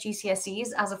picking those GCSEs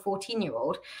as a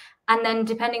 14-year-old. And then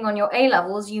depending on your A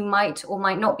levels, you might or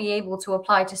might not be able to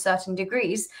apply to certain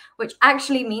degrees, which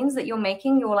actually means that you're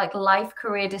making your life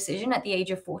career decision at the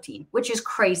age of 14, which is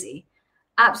crazy,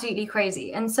 absolutely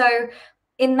crazy. And so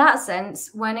in that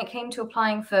sense, when it came to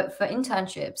applying for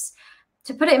internships,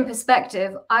 to put it in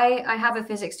perspective, I have a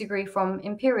physics degree from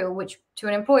Imperial, which to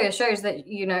an employer shows that,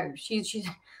 she's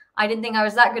I didn't think I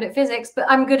was that good at physics, but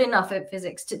I'm good enough at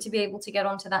physics to be able to get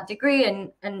onto that degree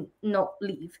and not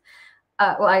leave.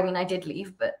 Well, I mean, I did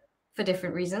leave, but for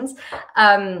different reasons.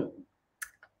 But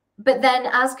then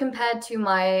as compared to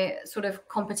my sort of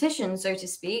competition, so to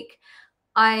speak,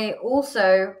 I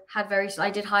also had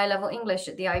I did high level English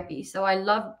at the IB. So I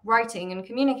love writing and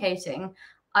communicating.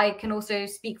 I can also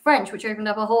speak French, which opened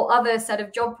up a whole other set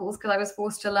of job pools because I was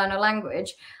forced to learn a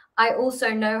language. I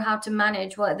also know how to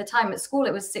manage, well, at the time at school,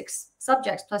 it was 6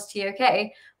 subjects plus TOK,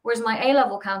 whereas my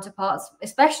A-level counterparts,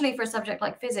 especially for a subject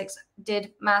like physics,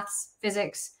 did maths,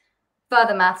 physics,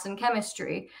 further maths and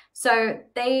chemistry. So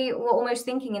they were almost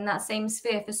thinking in that same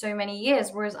sphere for so many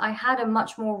years, whereas I had a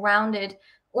much more rounded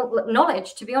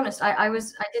knowledge, to be honest. I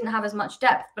didn't have as much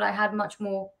depth, but I had much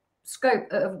more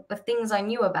scope of things I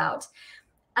knew about.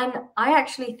 And I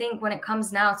actually think when it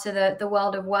comes now to the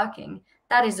world of working,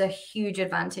 that is a huge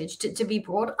advantage to be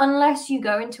broad, unless you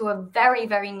go into a very,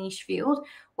 very niche field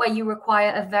where you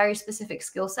require a very specific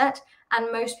skill set.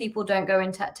 And most people don't go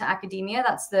into academia.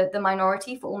 That's the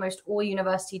minority for almost all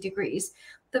university degrees.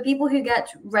 The people who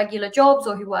get regular jobs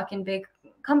or who work in big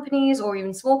companies or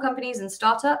even small companies and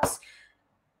startups,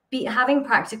 having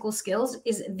practical skills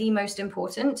is the most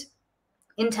important.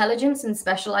 Intelligence and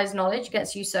specialized knowledge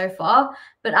gets you so far,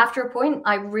 but after a point,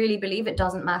 I really believe it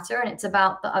doesn't matter, and it's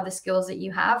about the other skills that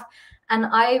you have. And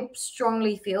I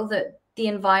strongly feel that the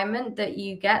environment that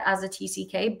you get as a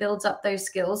TCK builds up those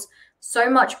skills so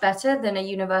much better than a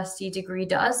university degree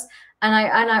does. And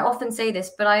I often say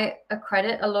this, but I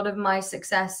accredit a lot of my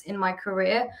success in my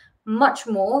career much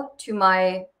more to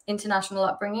my international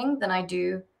upbringing than I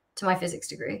do to my physics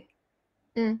degree.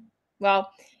 Wow.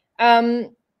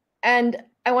 And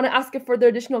I want to ask a further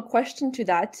additional question to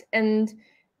that. And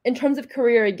in terms of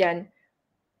career again,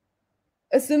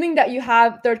 assuming that you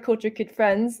have third culture kid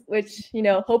friends, which,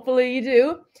 hopefully you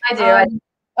do. I do.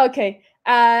 Okay.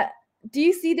 Do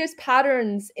you see there's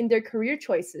patterns in their career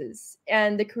choices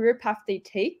and the career path they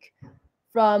take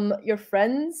from your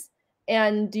friends?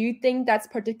 And do you think that's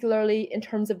particularly in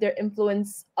terms of their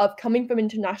influence of coming from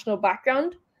international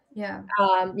background? Yeah.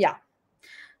 Yeah.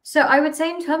 So I would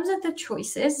say in terms of the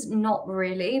choices, not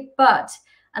really, but,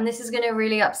 and this is going to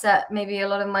really upset maybe a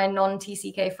lot of my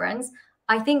non-TCK friends,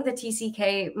 I think my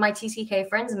TCK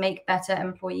friends make better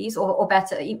employees or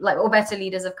better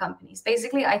leaders of companies.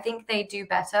 Basically, I think they do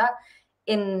better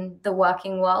in the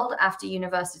working world after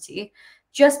university,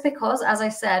 just because, as I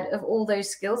said, of all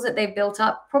those skills that they've built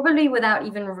up, probably without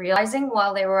even realizing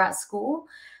while they were at school.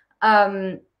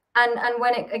 And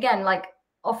when it, again,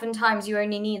 oftentimes you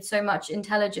only need so much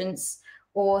intelligence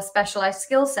or specialized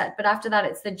skill set, but after that,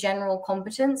 it's the general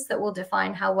competence that will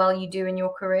define how well you do in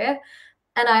your career.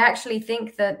 And I actually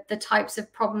think that the types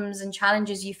of problems and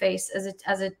challenges you face as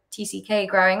a TCK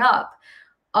growing up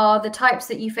are the types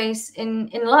that you face in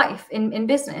life, in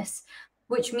business,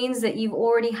 which means that you've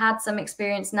already had some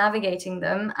experience navigating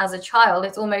them as a child.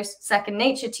 It's almost second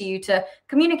nature to you to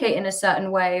communicate in a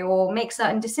certain way or make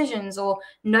certain decisions or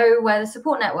know where the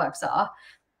support networks are.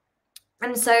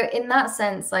 And so in that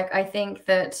sense, I think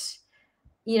that,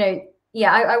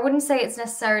 I wouldn't say it's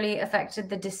necessarily affected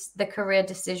the career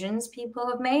decisions people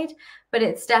have made, but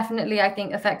it's definitely, I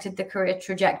think, affected the career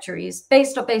trajectories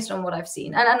based on what I've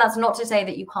seen. And that's not to say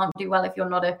that you can't do well if you're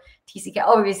not a TCK.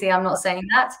 Obviously, I'm not saying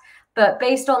that. But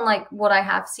based on what I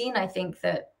have seen, I think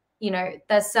that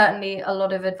there's certainly a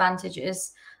lot of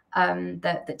advantages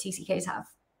that TCKs have.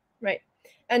 Right.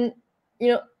 And,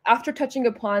 after touching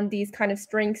upon these kind of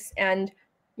strengths and,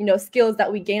 skills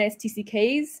that we gain as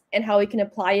TCKs and how we can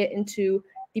apply it into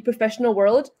the professional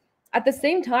world, at the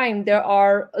same time, there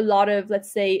are a lot of,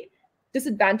 let's say,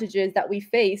 disadvantages that we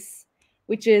face,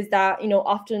 which is that,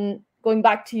 often going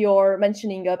back to your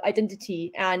mentioning of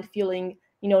identity and feeling,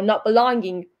 not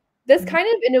belonging, this kind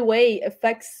of, in a way,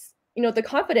 affects, the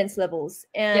confidence levels.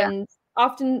 And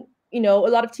often, a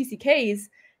lot of TCKs,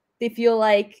 they feel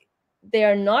like they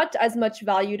are not as much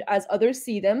valued as others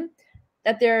see them,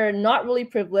 that they're not really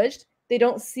privileged. They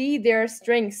don't see their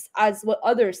strengths as what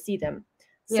others see them.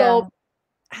 So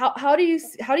how do you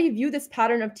view this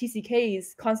pattern of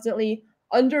TCKs constantly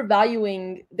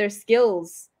undervaluing their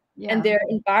skills and their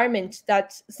environment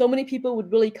that so many people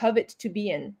would really covet to be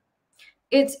in?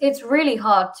 It's really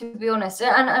hard, to be honest,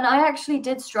 and I actually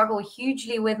did struggle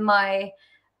hugely with my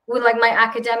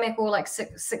academic or like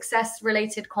success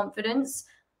related confidence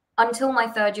until my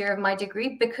third year of my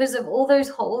degree, because of all those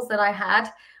holes that I had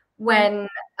when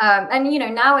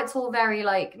and now it's all very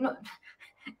like not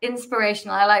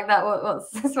inspirational. I like that what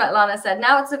Svetlana said.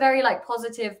 Now it's a very like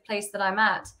positive place that I'm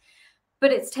at.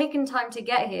 But it's taken time to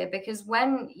get here, because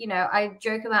when, I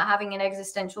joke about having an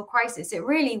existential crisis, it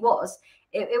really was.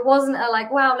 It wasn't a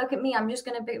like, wow, look at me, I'm just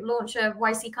going to launch a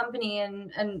YC company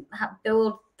and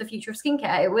build the future of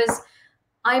skincare. It was,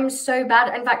 I'm so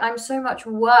bad. In fact, I'm so much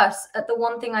worse at the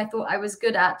one thing I thought I was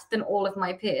good at than all of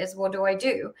my peers. What do I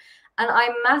do? And I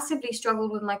massively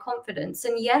struggled with my confidence.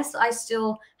 And yes, I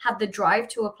still had the drive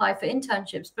to apply for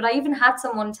internships, but I even had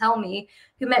someone tell me,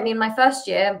 who met me in my first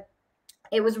year,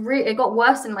 it got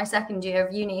worse in my second year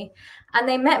of uni, and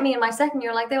they met me in my second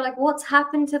year. They were like, what's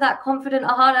happened to that confident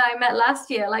Ahana I met last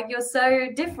year? Like, you're so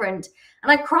different.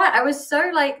 And I cried. I was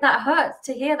so like, that hurt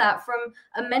to hear that from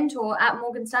a mentor at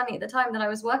Morgan Stanley at the time that I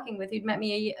was working with, who'd met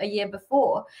me a year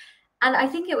before. And I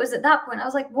think it was at that point I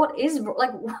was like, what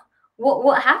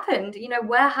happened?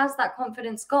 Where has that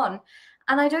confidence gone?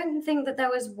 And I don't think that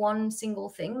there was one single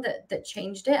thing that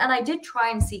changed it. And I did try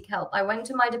and seek help. I went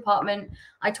to my department.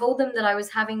 I told them that I was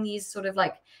having these sort of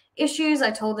like issues.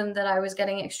 I told them that I was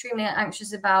getting extremely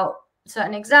anxious about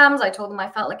certain exams. I told them I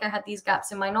felt like I had these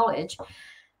gaps in my knowledge.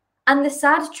 And the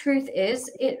sad truth is,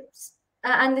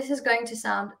 and this is going to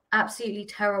sound absolutely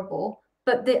terrible,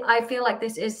 but I feel like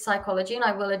this is psychology, and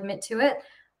I will admit to it.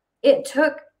 It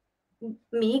took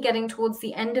me getting towards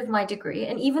the end of my degree,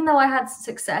 and even though I had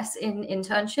success in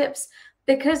internships,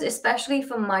 because especially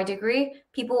for my degree,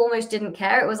 people almost didn't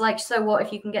care. It was like, so what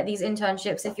if you can get these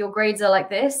internships? If your grades are like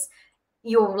this,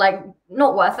 you're like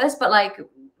not worthless, but like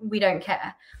we don't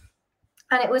care.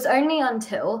 And it was only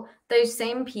until those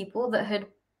same people that had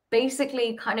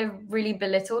basically kind of really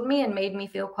belittled me and made me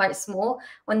feel quite small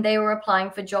when they were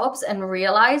applying for jobs and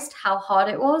realized how hard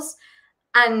it was,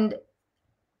 and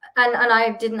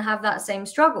I didn't have that same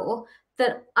struggle,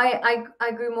 that I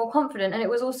grew more confident. And it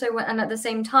was also and at the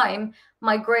same time,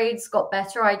 my grades got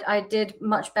better. I did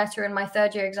much better in my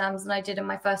third year exams than I did in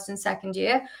my first and second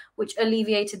year, which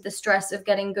alleviated the stress of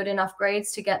getting good enough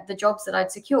grades to get the jobs that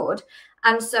I'd secured.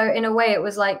 And so in a way, it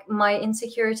was like my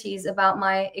insecurities about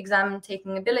my exam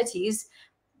taking abilities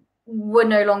were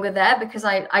no longer there, because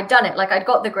I'd done it. Like, I'd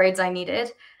got the grades I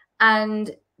needed.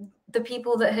 And the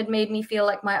people that had made me feel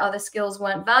like my other skills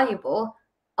weren't valuable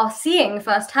are seeing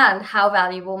firsthand how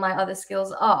valuable my other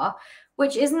skills are,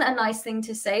 which isn't a nice thing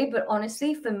to say. But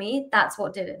honestly, for me, that's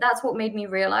what did it. That's what made me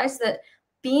realize that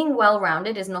being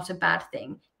well-rounded is not a bad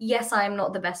thing. Yes, I am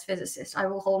not the best physicist. I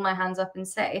will hold my hands up and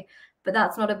say, but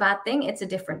that's not a bad thing. It's a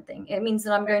different thing. It means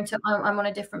that I'm on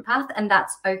a different path, and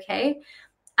that's okay.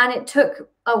 And it took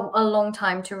a long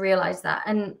time to realize that.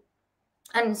 And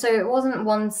so it wasn't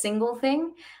one single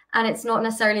thing. And it's not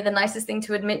necessarily the nicest thing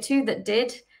to admit to that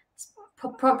did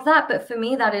prompt that. But for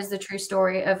me, that is the true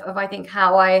story of I think,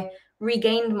 how I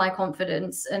regained my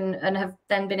confidence and have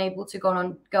then been able to go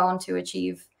on to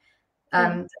achieve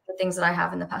the things that I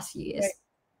have in the past few years. Right.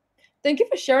 Thank you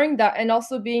for sharing that, and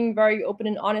also being very open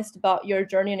and honest about your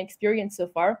journey and experience so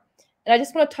far. And I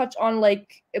just want to touch on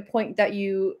like a point that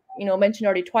you mentioned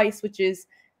already twice, which is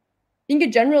being a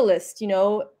generalist.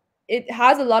 It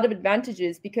has a lot of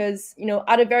advantages, because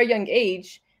at a very young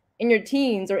age, in your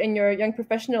teens or in your young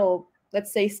professional,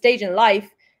 let's say, stage in life,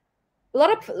 a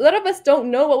lot of us don't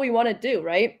know what we want to do,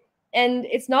 right? And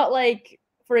it's not like,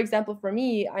 for example, for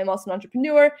me, I'm also an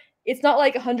entrepreneur. It's not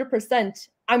like 100%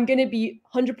 I'm going to be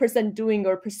 100% doing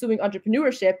or pursuing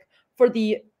entrepreneurship for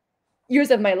the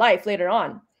years of my life later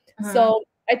on. So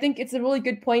I think it's a really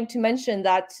good point to mention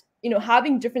that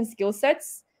having different skill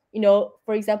sets,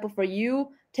 for example, for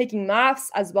you, taking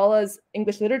maths as well as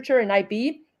English literature and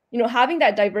IB, having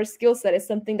that diverse skill set is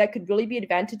something that could really be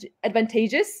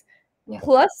advantageous. Yeah.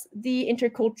 Plus the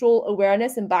intercultural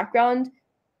awareness and background,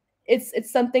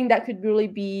 it's something that could really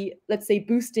be, let's say,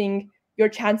 boosting your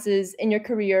chances in your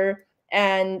career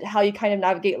and how you kind of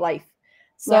navigate life.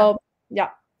 So yeah.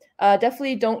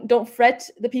 Definitely don't fret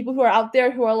the people who are out there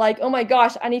who are like, oh my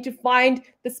gosh, I need to find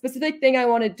the specific thing I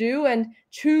want to do and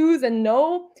choose. And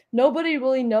no, nobody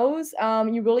really knows.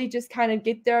 You really just kind of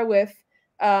get there with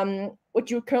what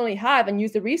you currently have and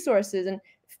use the resources and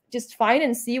just find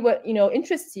and see what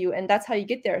interests you, and that's how you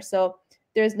get there. So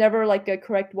there's never like a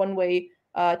correct one way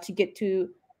to get to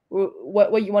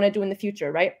what you want to do in the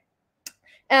future, right?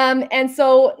 And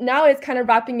so now it's kind of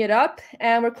wrapping it up,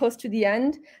 and we're close to the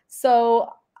end. So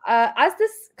as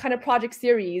this kind of project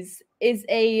series is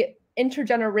a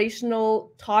intergenerational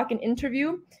talk and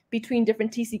interview between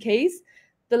different TCKs,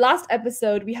 the last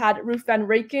episode we had Ruth Van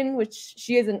Raken, which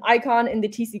she is an icon in the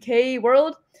TCK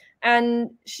world, and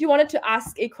she wanted to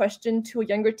ask a question to a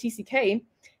younger TCK,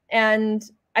 and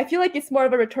I feel like it's more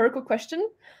of a rhetorical question,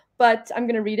 but I'm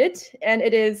going to read it, and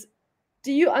it is: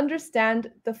 do you understand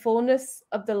the fullness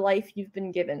of the life you've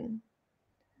been given?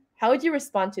 How would you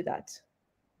respond to that?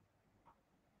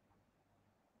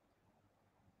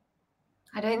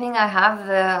 I don't think I have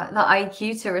the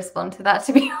IQ to respond to that,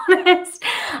 to be honest.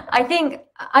 I think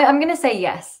I'm going to say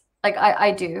yes. Like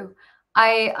I do.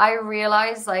 I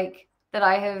realize like that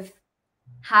I have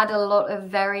had a lot of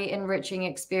very enriching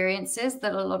experiences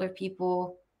that a lot of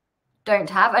people don't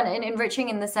have, and enriching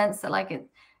in the sense that like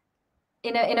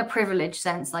in a privileged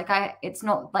sense, like it's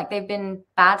not like they've been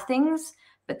bad things,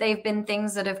 but they've been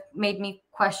things that have made me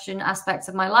question aspects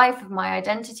of my life, of my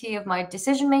identity, of my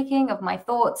decision making, of my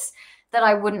thoughts that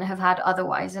I wouldn't have had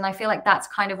otherwise. And I feel like that's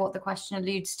kind of what the question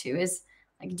alludes to, is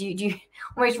like, do you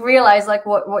almost realize like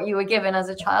what you were given as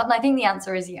a child? And I think the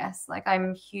answer is yes. Like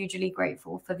I'm hugely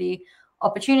grateful for the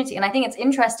opportunity. And I think it's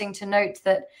interesting to note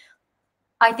that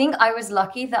I think I was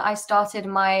lucky that I started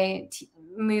my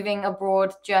moving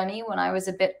abroad journey when I was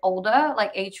a bit older,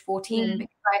 like age 14,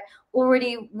 because I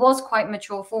already was quite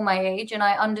mature for my age, and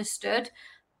I understood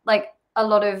like a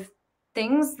lot of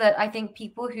things that I think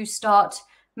people who start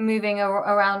moving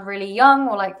around really young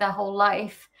or like their whole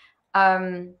life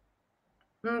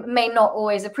may not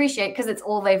always appreciate because it's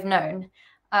all they've known.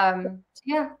 So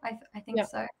yeah, I think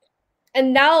so.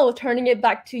 And now turning it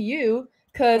back to you,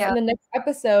 because in the next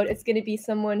episode, it's going to be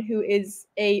someone who is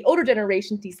a older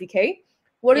generation TCK.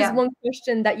 What is one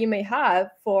question that you may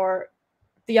have for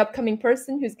the upcoming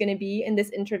person who's going to be in this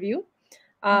interview?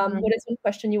 What is one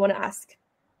question you want to ask?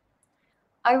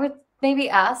 I would maybe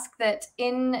ask that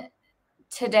in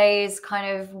today's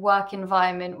kind of work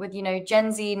environment with,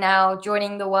 Gen Z now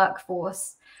joining the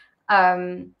workforce,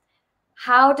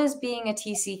 how does being a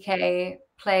TCK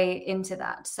play into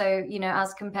that? So,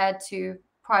 as compared to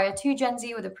prior to Gen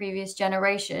Z or the previous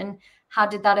generation, how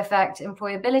did that affect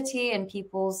employability and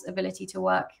people's ability to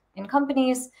work in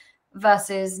companies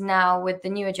versus now with the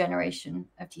newer generation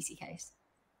of TCKs?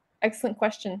 Excellent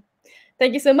question.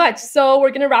 Thank you so much. So we're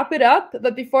going to wrap it up.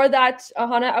 But before that,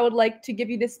 Ahana, I would like to give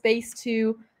you the space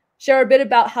to share a bit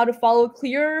about how to follow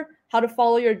Clear, how to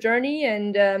follow your journey.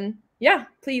 And yeah,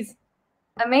 please.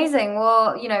 Amazing.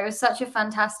 Well, it was such a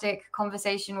fantastic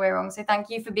conversation, Weirong. So thank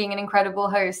you for being an incredible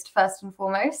host, first and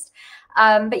foremost.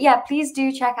 But yeah, please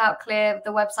do check out Clear.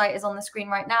 The website is on the screen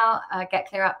right now,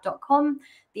 getclearapp.com.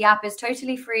 The app is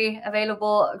totally free,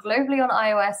 available globally on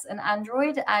iOS and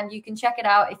Android, and you can check it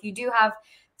out if you do have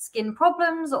skin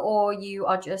problems or you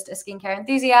are just a skincare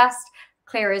enthusiast.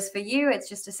 Clear is for you. It's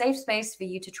just a safe space for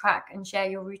you to track and share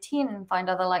your routine and find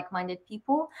other like-minded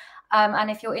people.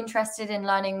 And if you're interested in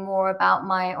learning more about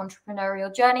my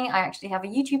entrepreneurial journey, I actually have a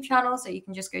YouTube channel. So you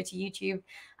can just go to YouTube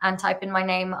and type in my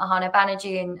name, Ahana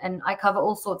Banerjee, and I cover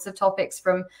all sorts of topics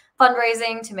from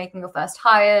fundraising to making your first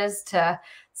hires to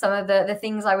some of the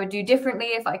things I would do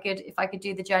differently if I could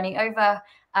do the journey over.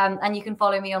 And you can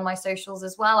follow me on my socials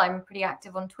as well. I'm pretty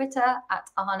active on Twitter at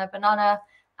Ahana Banana.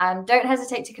 And don't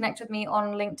hesitate to connect with me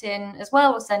on LinkedIn as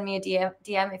well, or send me a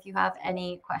DM if you have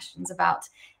any questions about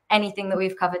anything that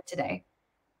we've covered today.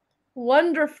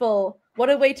 Wonderful. What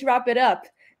a way to wrap it up.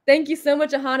 Thank you so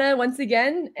much, Ahana, once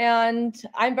again. And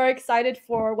I'm very excited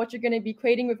for what you're going to be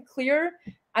creating with Clear.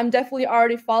 I'm definitely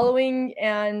already following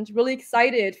and really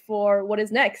excited for what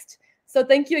is next. So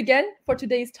thank you again for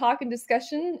today's talk and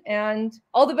discussion, and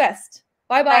all the best.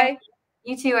 Bye-bye.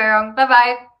 You too, Weirong.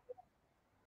 Bye-bye.